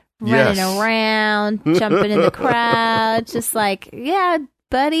excited, running around, jumping in the crowd, just like, yeah,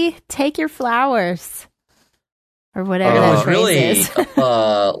 buddy, take your flowers. Or whatever that phrase is.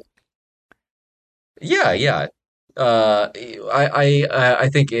 I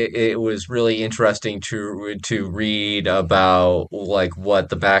think it was really interesting to read about like what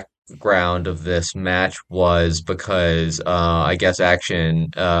the background of this match was, because I guess Action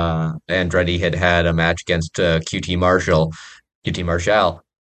Andretti had a match against QT Marshall,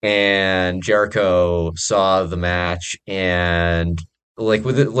 and Jericho saw the match, and like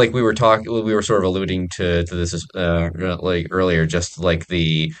we were sort of alluding to this like earlier, just like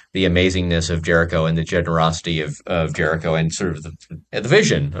the amazingness of Jericho and the generosity of Jericho, and sort of the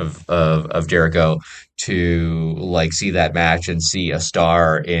vision of Jericho, to like see that match and see a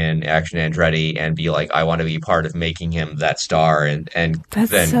star in Action Andretti and be like, I want to be part of making him that star, and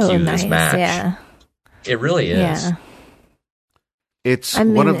that's then so cue nice. this match. Yeah. It really is. Yeah. It's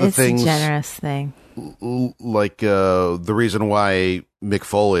one of the things. It's a generous thing. Like the reason why Mick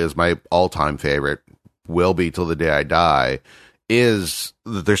Foley is my all-time favorite, will be till the day I die, is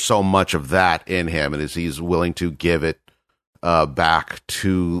that there's so much of that in him, and he's willing to give it back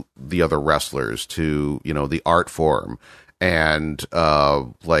to the other wrestlers, to the art form, and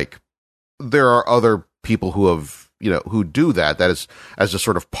like there are other people who have who do that is as a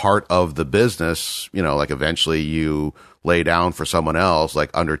sort of part of the business. Like eventually you lay down for someone else, like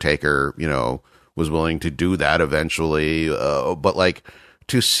Undertaker, was willing to do that eventually. But like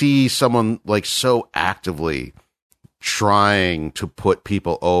to see someone like so actively trying to put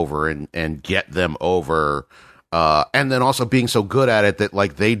people over and get them over, and then also being so good at it that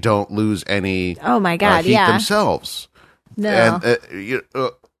like they don't lose any oh my god heat themselves. No, and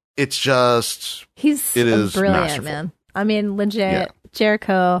it's just it is brilliant, masterful. man. I mean, legit,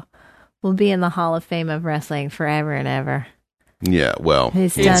 Jericho will be in the Hall of Fame of wrestling forever and ever. Yeah, well,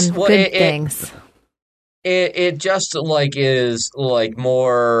 he's done good things. It just like is like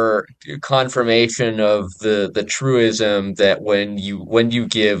more confirmation of the truism that when you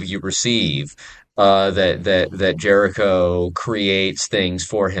give, you receive. That Jericho creates things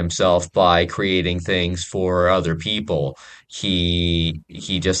for himself by creating things for other people. he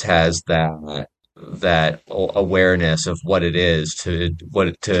just has that awareness of what it is to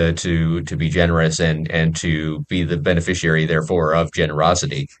be generous and to be the beneficiary therefore of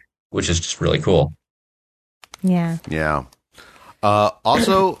generosity, which is just really cool. Yeah. Yeah.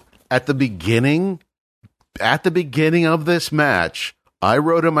 Also, at the beginning of this match, I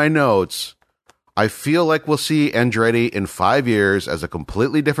wrote in my notes, I feel like we'll see Andretti in 5 years as a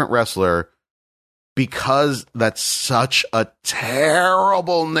completely different wrestler because that's such a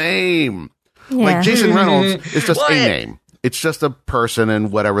terrible name. Yeah. Like Jason Reynolds is just What? a name. It's just a person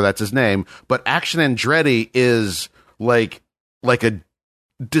and whatever, that's his name. But Action Andretti is like a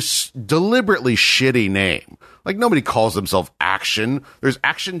deliberately shitty name. Like nobody calls themselves Action. There's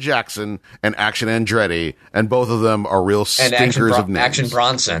Action Jackson and Action Andretti, and both of them are real stinkers of names. Action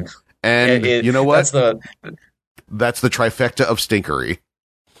Bronson. And you know what? That's the trifecta of stinkery.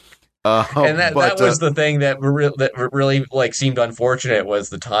 And that was the thing that really like seemed unfortunate was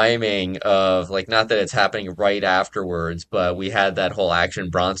the timing of like, not that it's happening right afterwards, but we had that whole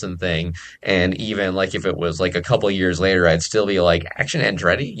Action Bronson thing, and even like if it was like a couple years later, I'd still be like, Action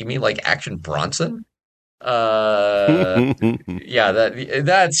Andretti? You mean like Action Bronson? Yeah,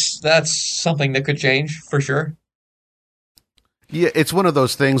 that's something that could change for sure. Yeah, it's one of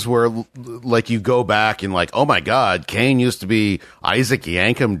those things where, like, you go back and like, oh my God, Kane used to be Isaac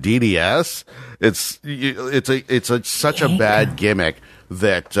Yankem DDS. It's such a bad gimmick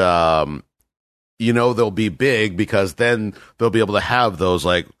that they'll be big because then they'll be able to have those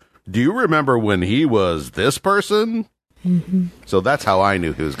like, do you remember when he was this person? Mm-hmm. So that's how I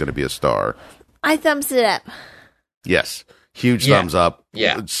knew he was going to be a star. I thumbs it up. Yes, huge thumbs up.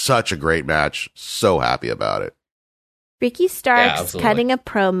 Yeah, it's such a great match. So happy about it. Ricky Starks cutting a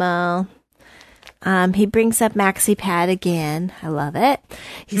promo. He brings up Maxi Pad again. I love it.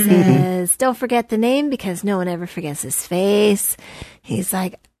 He says, don't forget the name because no one ever forgets his face. He's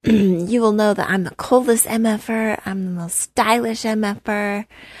like, you will know that I'm the coldest MFer. I'm the most stylish MFer.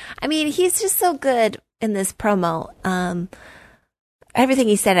 I mean, he's just so good in this promo. Everything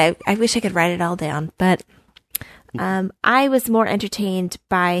he said, I wish I could write it all down, but I was more entertained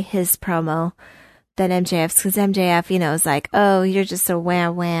by his promo than MJF's, because MJF, is like, oh, you're just a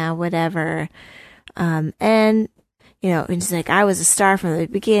wah, whatever. And he's like, I was a star from the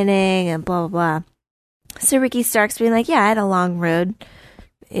beginning and blah, blah, blah. So Ricky Starks being like, yeah, I had a long road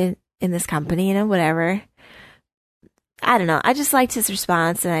in this company, whatever. I don't know. I just liked his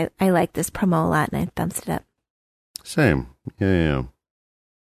response, and I liked this promo a lot, and I thumbs it up. Same. Yeah.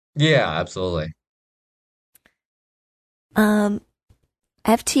 Yeah, absolutely.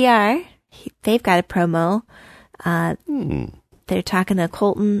 FTR, they've got a promo. They're talking to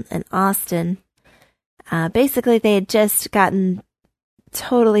Colton and Austin. Basically, they had just gotten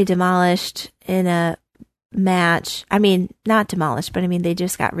totally demolished in a match. I mean, not demolished, but I mean, they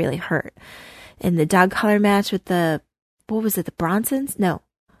just got really hurt in the dog collar match with the Bronsons? No.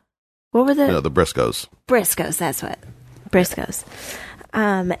 What were the Briscoes. Briscoes, that's what. Briscoes.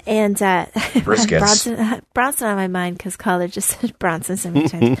 And Bronson on my mind because Collar just said Bronson so many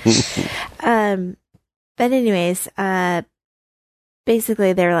times. But anyways,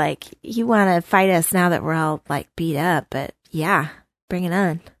 basically they're like, you want to fight us now that we're all like beat up, but yeah, bring it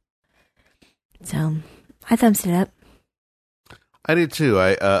on. So I thumbs it up. I did too.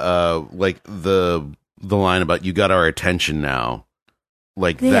 I like the line about you got our attention now.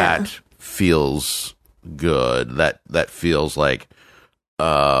 Like that feels good. That feels like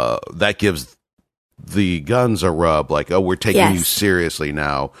that gives the Guns a rub, like, oh, we're taking you seriously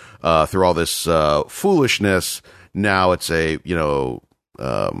now through all this foolishness. Now it's the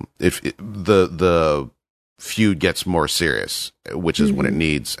feud gets more serious, which is when it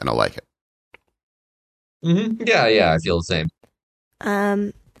needs, and I like it. Mm-hmm. Yeah, I feel the same.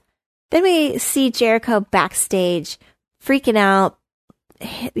 Then we see Jericho backstage freaking out.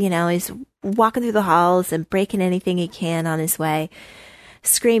 He's walking through the halls and breaking anything he can on his way,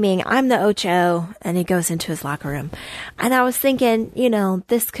 screaming, I'm the Ocho, and he goes into his locker room. And I was thinking,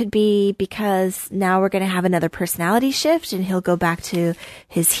 this could be because now we're going to have another personality shift and he'll go back to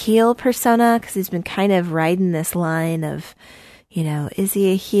his heel persona, because he's been kind of riding this line of, is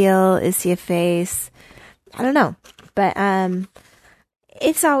he a heel? Is he a face? I don't know. But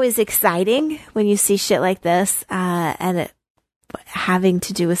it's always exciting when you see shit like this, and it having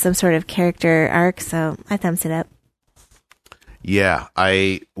to do with some sort of character arc, so I thumbs it up. Yeah,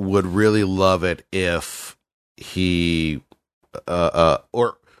 I would really love it if he,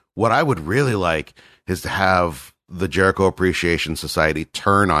 or what I would really like is to have the Jericho Appreciation Society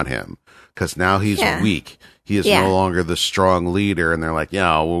turn on him, because now he's weak. He is no longer the strong leader, and they're like,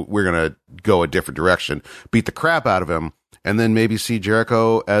 we're going to go a different direction, beat the crap out of him, and then maybe see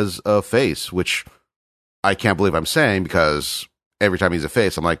Jericho as a face, which I can't believe I'm saying, because every time he's a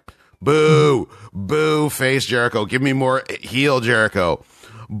face, I'm like, boo, boo, face Jericho. Give me more heel Jericho.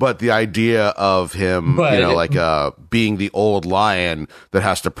 But the idea of him, being the old lion that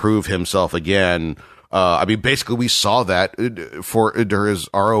has to prove himself again. I mean, basically, we saw that during his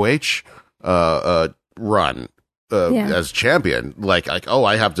ROH run as champion. Like, oh,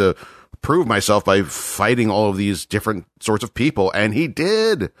 I have to prove myself by fighting all of these different sorts of people, and he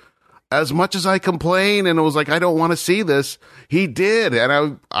did. As much as I complain and it was like, I don't want to see this, he did,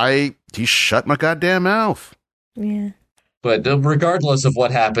 and he shut my goddamn mouth. Yeah. But regardless of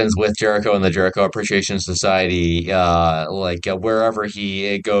what happens with Jericho and the Jericho Appreciation Society, wherever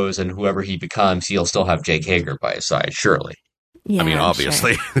he goes and whoever he becomes, he'll still have Jake Hager by his side, surely. Yeah, I mean,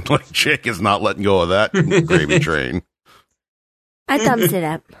 obviously, like Jake is not letting go of that gravy train. I thumbs it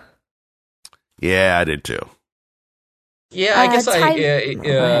up. Yeah, I did too. Yeah, I guess sorry.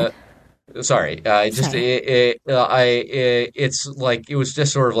 It's like it was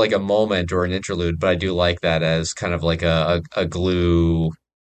just sort of like a moment or an interlude, but I do like that as kind of like a glue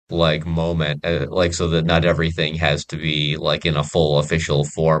like moment, like so that not everything has to be like in a full official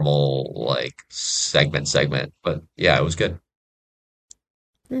formal like segment. But yeah, it was good.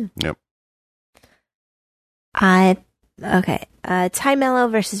 Yep. Okay. Ty Mello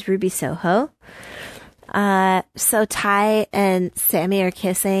versus Ruby Soho. So Ty and Sammy are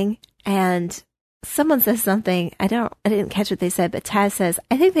kissing, and someone says something. I didn't catch what they said, but Ty says,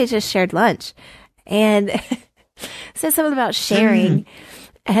 I think they just shared lunch, and said something about sharing.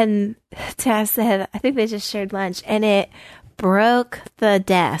 And Ty said, I think they just shared lunch, and it broke the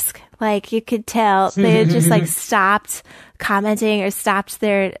desk. Like, you could tell they had just like stopped commenting or stopped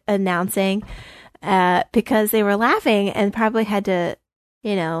their announcing, because they were laughing and probably had to,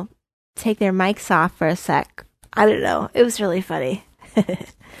 take their mics off for a sec. I don't know. It was really funny.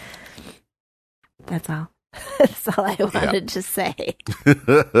 That's all. That's all I wanted to say.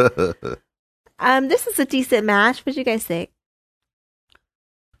 This is a decent match. What did you guys think?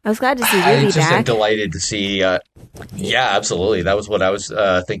 I was glad to see Ruby back. I'm delighted to see. Yeah, absolutely. That was what I was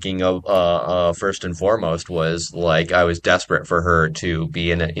thinking of first and foremost. Was like I was desperate for her to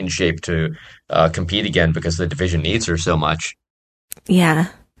be in shape to compete again because the division needs her so much. Yeah,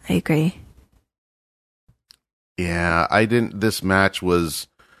 I agree. Yeah, I didn't. This match was.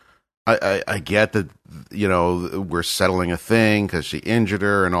 I get that, we're settling a thing because she injured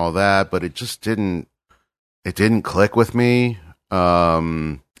her and all that, but it just didn't. It didn't click with me.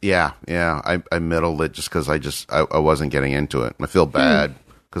 Yeah, I middled it just because I wasn't getting into it. I feel bad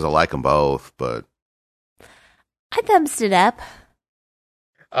because I like them both, but I thumbs it up.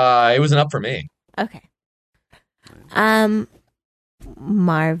 It was an up for me. Okay.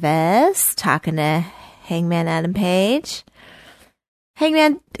 Marvis talking to Hangman Adam Page.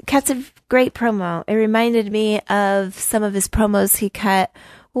 Hangman cuts a great promo. It reminded me of some of his promos he cut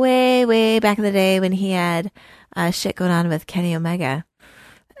way, way back in the day when he had shit going on with Kenny Omega.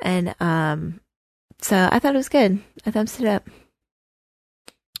 And so I thought it was good. I thumbs it up.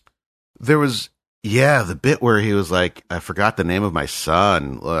 There was, the bit where he was like, I forgot the name of my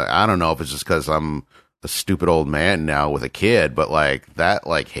son. I don't know if it's just because I'm a stupid old man now with a kid, but like that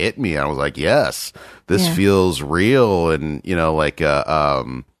like hit me. I was like, yes, this feels real. And,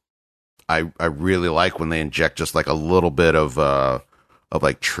 I really like when they inject just like a little bit of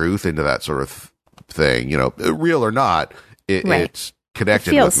like truth into that sort of thing, real or not, it's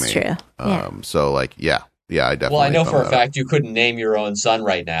connected with me. True. So like, I definitely. Well, I know for a fact you couldn't name your own son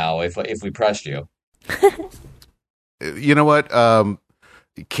right now if we pressed you. You know what?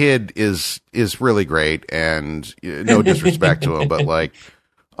 Kid is really great, and no disrespect to him, but like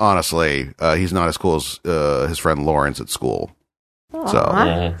honestly, he's not as cool as his friend Lawrence at school. Aww.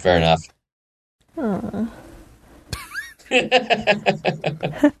 So fair enough.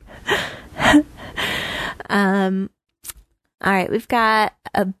 All right, we've got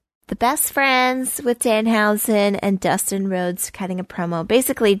the best friends with Danhausen and Dustin Rhodes cutting a promo.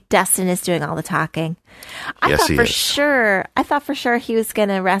 Basically, Dustin is doing all the talking. I thought for sure he was going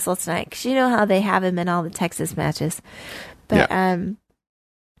to wrestle tonight, because you know how they have him in all the Texas matches. But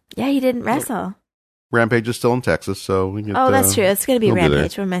he didn't wrestle. Rampage is still in Texas, so we get. Oh, that's true. It's going to be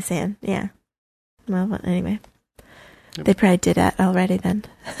Rampage. What am I saying? Yeah. Well, anyway, they probably did that already then.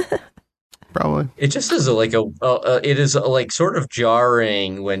 Probably. It just is it is like sort of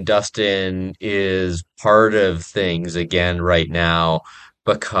jarring when Dustin is part of things again right now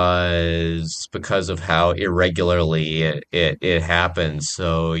because of how irregularly it happens.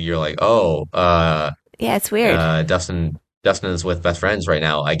 So you're like, yeah, it's weird. Dustin is with best friends right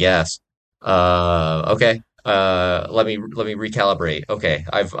now, I guess. Okay. let me recalibrate. Okay,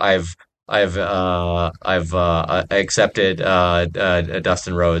 I've accepted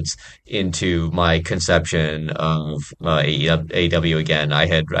Dustin Rhodes into my conception of AEW again. I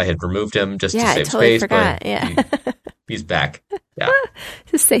had removed him just to Yeah, I save totally space, but forgot. Yeah. he's back. Yeah.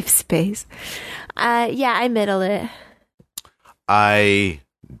 To save space. Yeah, I middled it. I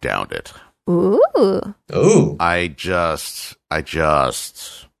downed it. Ooh. Ooh. I just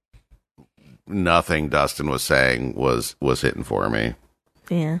nothing Dustin was saying was hitting for me.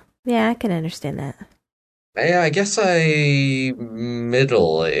 Yeah. Yeah, I can understand that. Yeah, I guess I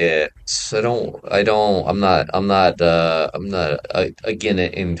middle it. I'm not again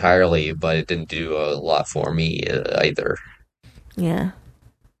it entirely, but it didn't do a lot for me either. Yeah.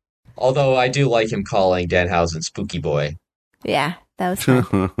 Although I do like him calling Danhausen Spooky Boy. Yeah, that was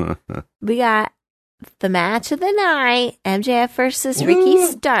fun. We got the match of the night, MJF versus Ricky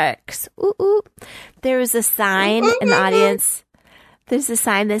Starks. Ooh, ooh. There was a sign in the audience. There's a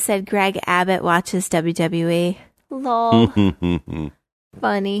sign that said Greg Abbott watches WWE. Lol.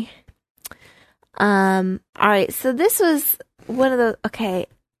 Funny. All right, so this was one of the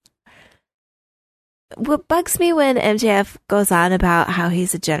what bugs me when MJF goes on about how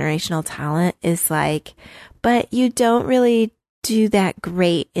he's a generational talent is like, but you don't really do that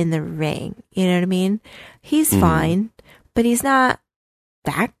great in the ring. You know what I mean? He's fine, but he's not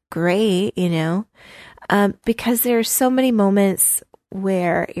that great, you know? Because there are so many moments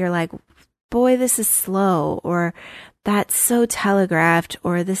where you're like, boy, this is slow, or that's so telegraphed,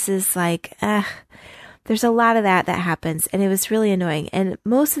 or this is like, there's a lot of that happens, and it was really annoying. And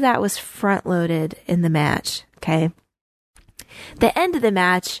most of that was front loaded in the match. Okay. The end of the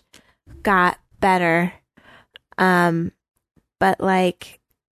match got better. But like,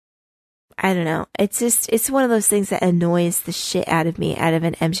 I don't know. It's one of those things that annoys the shit out of me out of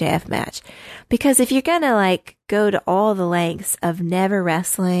an MJF match. Because if you're gonna like go to all the lengths of never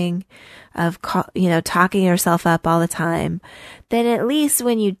wrestling, of, talking yourself up all the time, then at least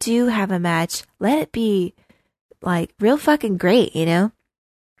when you do have a match, let it be like real fucking great, you know?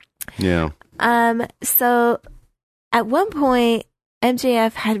 Yeah. So at one point,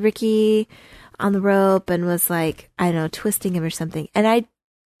 MJF had Ricky on the rope and was like, I don't know, twisting him or something. And I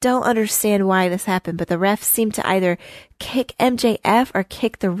don't understand why this happened, but the ref seemed to either kick MJF or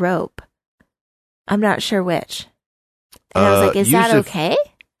kick the rope. I'm not sure which. And I was like, is that okay?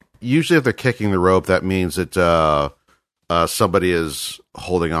 Usually if they're kicking the rope, that means that somebody is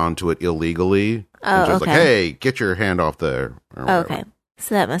holding on to it illegally. Oh, okay. Like, hey, get your hand off there. Okay.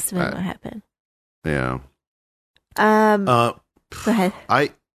 So that must have been what happened. Yeah. Go ahead.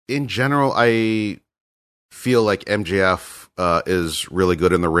 In general, I feel like MJF is really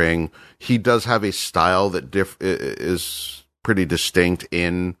good in the ring. He does have a style that is pretty distinct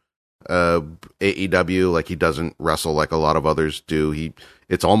in AEW. Like, he doesn't wrestle like a lot of others do.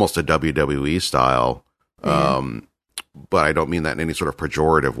 It's almost a WWE style. Yeah. But I don't mean that in any sort of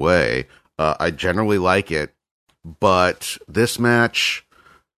pejorative way. I generally like it. But this match,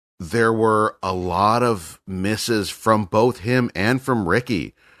 there were a lot of misses from both him and from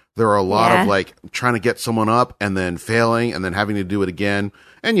Ricky. There are a lot of like trying to get someone up and then failing and then having to do it again.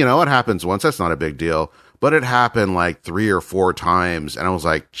 And you know, it happens once. That's not a big deal. But it happened like 3 or 4 times. And I was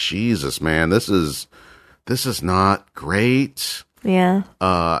like, Jesus, man, this is not great. Yeah.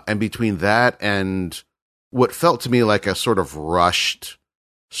 And between that and what felt to me like a sort of rushed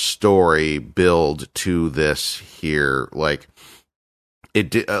story build to this here, like it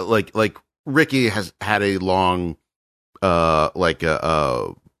did, like Ricky has had a long,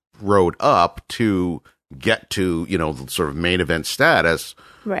 road up to get to, sort of main event status.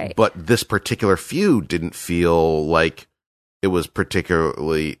 Right. But this particular feud didn't feel like it was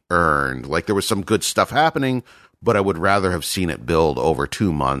particularly earned. Like there was some good stuff happening, but I would rather have seen it build over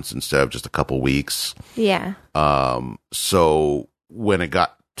 2 months instead of just a couple weeks. Yeah. So when it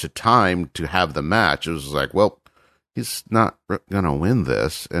got to time to have the match, it was like, well, he's not going to win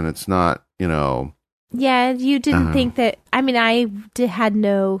this. And it's not, Yeah, you didn't think that. I mean, had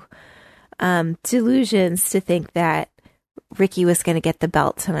no delusions to think that Ricky was going to get the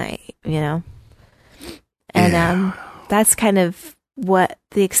belt tonight, And that's kind of what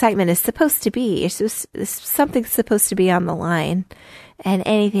the excitement is supposed to be. Something's supposed to be on the line, and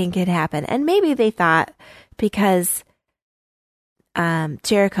anything could happen. And maybe they thought because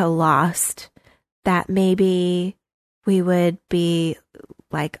Jericho lost that maybe we would be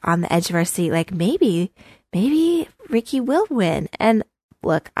like on the edge of our seat, like maybe Ricky will win. And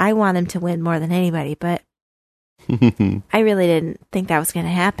look, I want him to win more than anybody, but I really didn't think that was going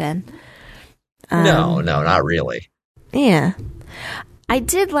to happen. No, not really. Yeah. I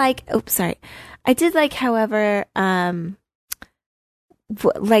did like, I did like, however,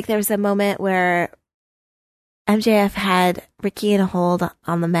 like there was a moment where MJF had Ricky in a hold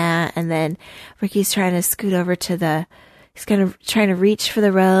on the mat, and then Ricky's trying to scoot over to trying to reach for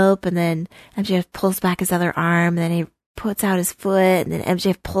the rope, and then MJF pulls back his other arm, and then he puts out his foot, and then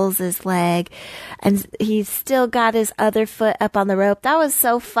MJF pulls his leg, and he's still got his other foot up on the rope. That was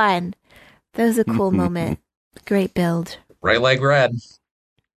so fun. That was a cool moment. Great build. Right leg red.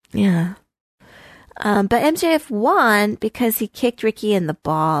 Yeah. But MJF won because he kicked Ricky in the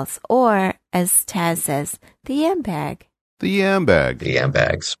balls, or, as Taz says, the yam bag. The yam bag. The yam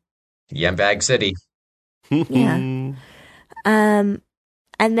bags. Yam bag city. Yeah.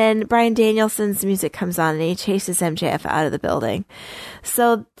 And then Bryan Danielson's music comes on and he chases MJF out of the building.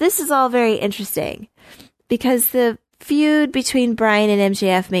 So this is all very interesting because the feud between Bryan and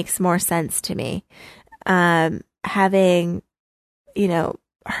MJF makes more sense to me. Having,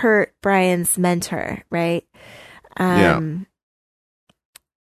 hurt Bryan's mentor, right? Yeah.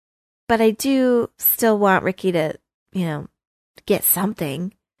 But I do still want Ricky to, get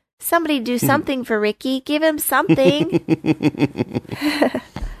something. Somebody do something for Ricky. Give him something.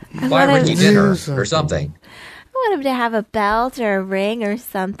 Buy Ricky dinner or something. I want him to have a belt or a ring or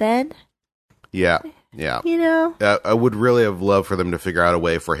something. Yeah. I would really have loved for them to figure out a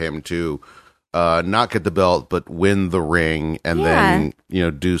way for him to not get the belt, but win the ring, and then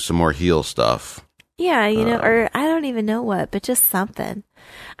do some more heel stuff. Yeah, or I don't even know what, but just something.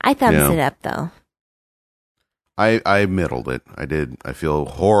 I thumbs it up though. I middled it. I did. I feel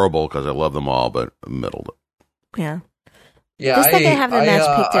horrible because I love them all, but I middled it. Yeah. Yeah. The second half of the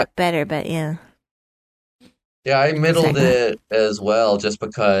match picked up better, but yeah. Yeah, I middled it as well, just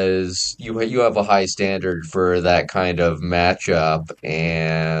because you have a high standard for that kind of matchup,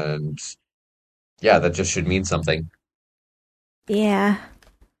 and yeah, that just should mean something. Yeah.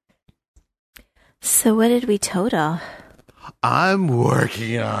 So what did we total? I'm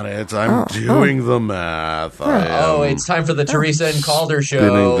working on it. I'm doing the math. It's time for the Teresa and Calder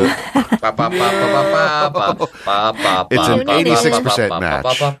show. It's an 86%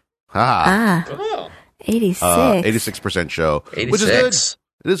 match. 86. 86% show. 86. Which is good.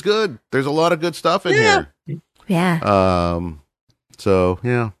 It is good. There's a lot of good stuff in here. Yeah. So,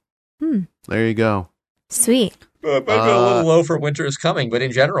 yeah. There you go. Sweet. Might be a little low for Winter is Coming, but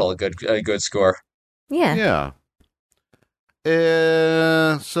in general, a good score. Yeah.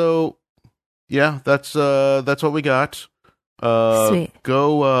 Yeah. So, yeah, that's what we got. Sweet.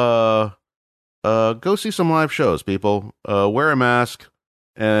 Go see some live shows, people. Wear a mask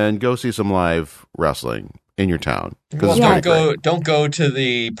and go see some live wrestling in your town. Well, don't go to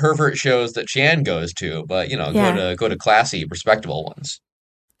the pervert shows that Chan goes to, but go to classy, respectable ones.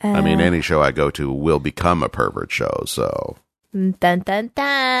 I mean, any show I go to will become a pervert show. So, dun dun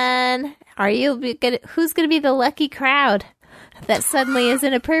dun. Who's gonna be the lucky crowd that suddenly is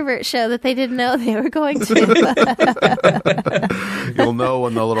in a pervert show that they didn't know they were going to? You'll know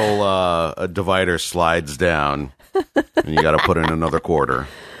when the little divider slides down, and you got to put in another quarter.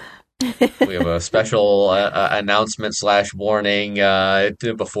 We have a special announcement / warning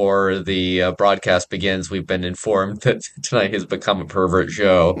before the broadcast begins. We've been informed that tonight has become a pervert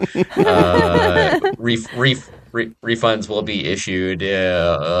show. Refunds will be issued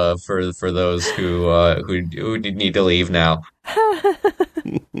for those who need to leave now.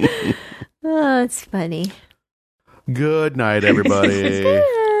 Oh, it's funny. Good night, everybody.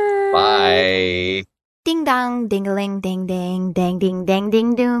 Bye. Ding dong, ding a ling, ding ding, ding ding, ding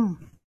ding doom.